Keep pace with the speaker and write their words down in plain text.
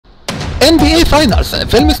NBA Finals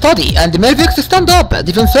film study and Mavericks stand up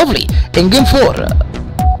defensively in Game 4.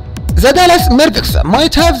 The Dallas Mavericks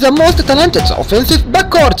might have the most talented offensive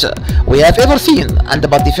backcourt we have ever seen, and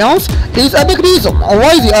but defense is a big reason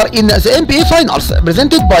why they are in the NBA Finals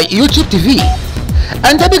presented by YouTube TV.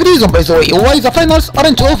 And a big reason, by the way, why the finals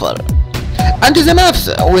aren't over. And the Mavs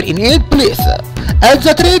were in 8th place at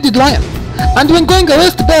the trade deadline, and when going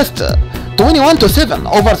west past 21-7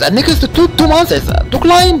 over the next two months to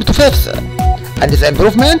climb to 5th. And the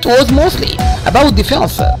improvement was mostly about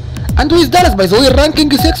defense, and with Dallas, by the way, ranking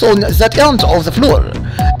 6 on that end of the floor,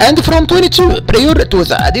 and from 22 prior to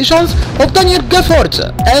the additions of Daniel Gafford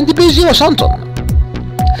and P.J.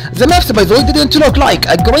 The Mavs, by the way, didn't look like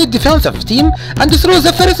a great defensive team and through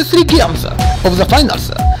the first 3 games of the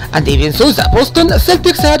finals, and even so the Boston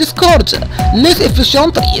Celtics had scored less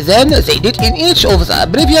efficiently than they did in each of the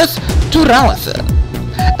previous 2 rounds.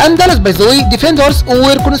 And Dallas, by the way, defenders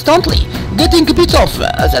were constantly getting beat off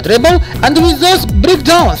the dribble, and with those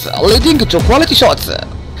breakdowns leading to quality shots.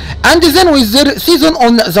 And then with their season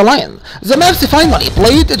on the line, the Mavs finally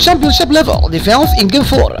played championship level defense in Game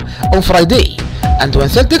 4 on Friday. And when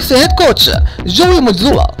Celtics head coach Joey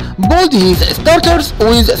Mazzulla bowled his starters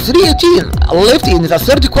with 3:18 left in the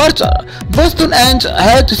third quarter, Boston and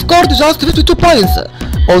had scored just 52 points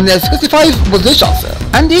on 65 possessions.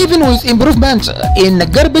 And even with improvement in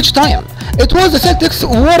garbage time, it was the Celtics'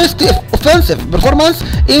 worst offensive performance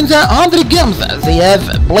in the 100 games they have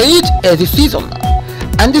played this season.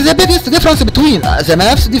 And the biggest difference between the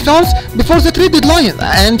Mavs defense before the trade deadline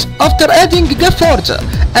and after adding Gafford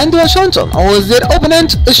and Washington was their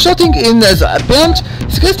opponent shooting in the paint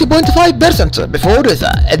 60.5% before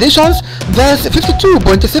the additions, thus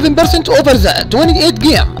 52.7% over the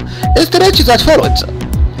 28-game stretch that followed.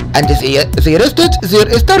 And they rested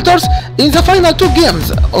their starters in the final 2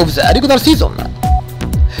 games of the regular season.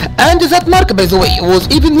 And that mark, by the way, was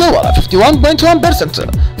even lower,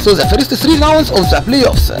 51.1%, so the first 3 rounds of the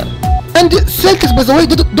playoffs. And Celtics, by the way,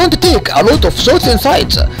 don't take a lot of shots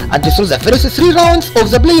inside, and through the first 3 rounds of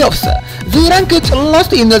the playoffs, they ranked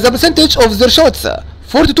last in the percentage of their shots,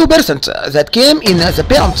 42% that came in the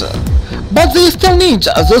paint. But they still need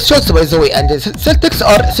those shots, by the way, and the Celtics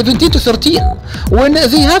are 17-13 when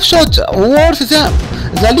they have shot worse than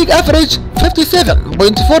the league average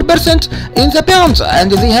 57.4% in the paint,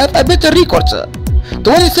 and they have a better record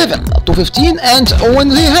 27-15, and when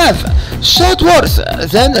they have shot worse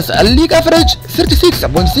than the league average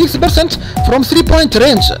 36.6% from 3-point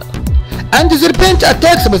range. And their paint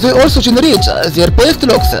attacks, but they also generate their best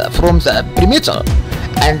looks from the perimeter.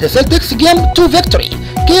 And the Celtics Game 2 victory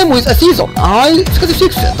came with a season high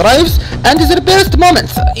 66 drives, and their best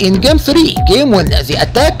moments in Game 3 came when they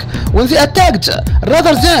attacked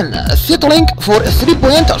rather than settling for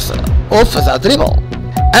 3-pointers off the dribble.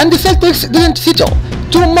 And the Celtics didn't settle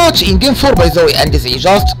too much in Game 4, by the way, and they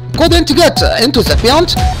just couldn't get into the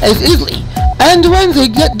paint as easily, and when they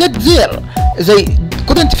did there, they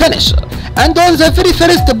couldn't finish. And on the very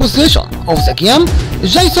first possession of the game,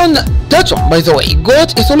 Jason Tatum, by the way,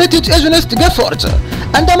 got isolated against Gafford,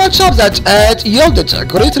 and a matchup that had yielded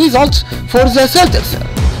great results for the Celtics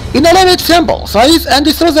in a limited sample size and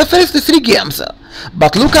through the first 3 games.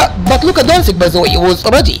 But Luka Doncic, by the way, was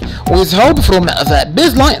ready with help from the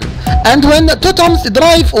baseline, and when Tatum's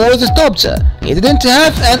drive was stopped, he didn't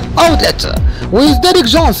have an outlet, with Derrick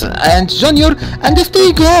Johnson and Jr. and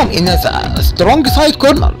staying home in the strong side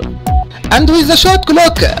corner. And with the shot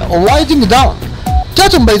clock winding down,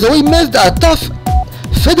 Tatum, by the way, missed a tough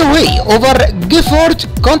fadeaway over Gafford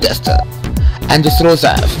contest. And through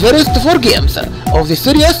the first 4 games of the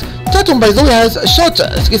series, Tatum, by the way, has shot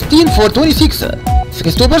 16 for 26,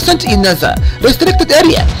 62% in the restricted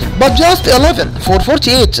area, but just 11 for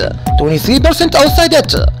 48, 23% outside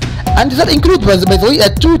it. And that includes, by the way, a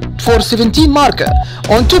 2 for 17 mark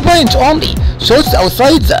on 2 points only shots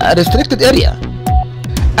outside the restricted area.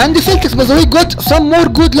 And the Celtics, by the way, got some more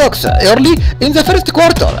good looks early in the first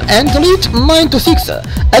quarter and lead 9-6,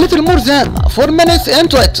 a little more than 4 minutes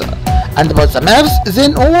into it. And but the Mavs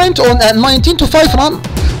then went on a 19-5 run,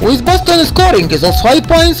 with Boston scoring those 5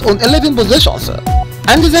 points on 11 possessions.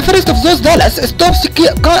 And the first of those Dallas stops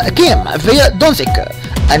came via Doncic,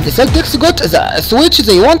 and the Celtics got the switch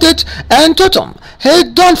they wanted, and Tatum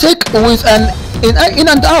hit Doncic with an in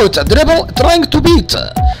and out dribble trying to beat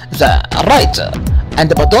the right. And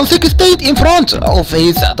but Doncic stayed in front of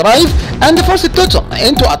his drive and forced Tatum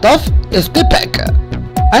into a tough step back.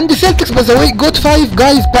 And the Celtics, by the way, got 5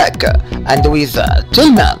 guys back, and with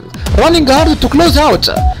Tillman running hard to close out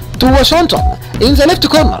to Washington in the left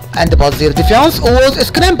corner, and but their defense was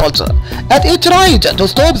scrambled as it tried to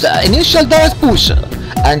stop the initial Dallas push.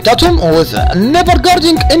 and Tatum was never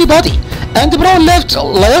guarding anybody, and Brown left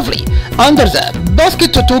Lively under the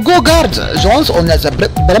basket to go guard Jones on the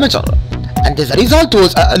perimeter, and the result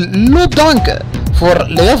was a loop dunk for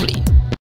Lively.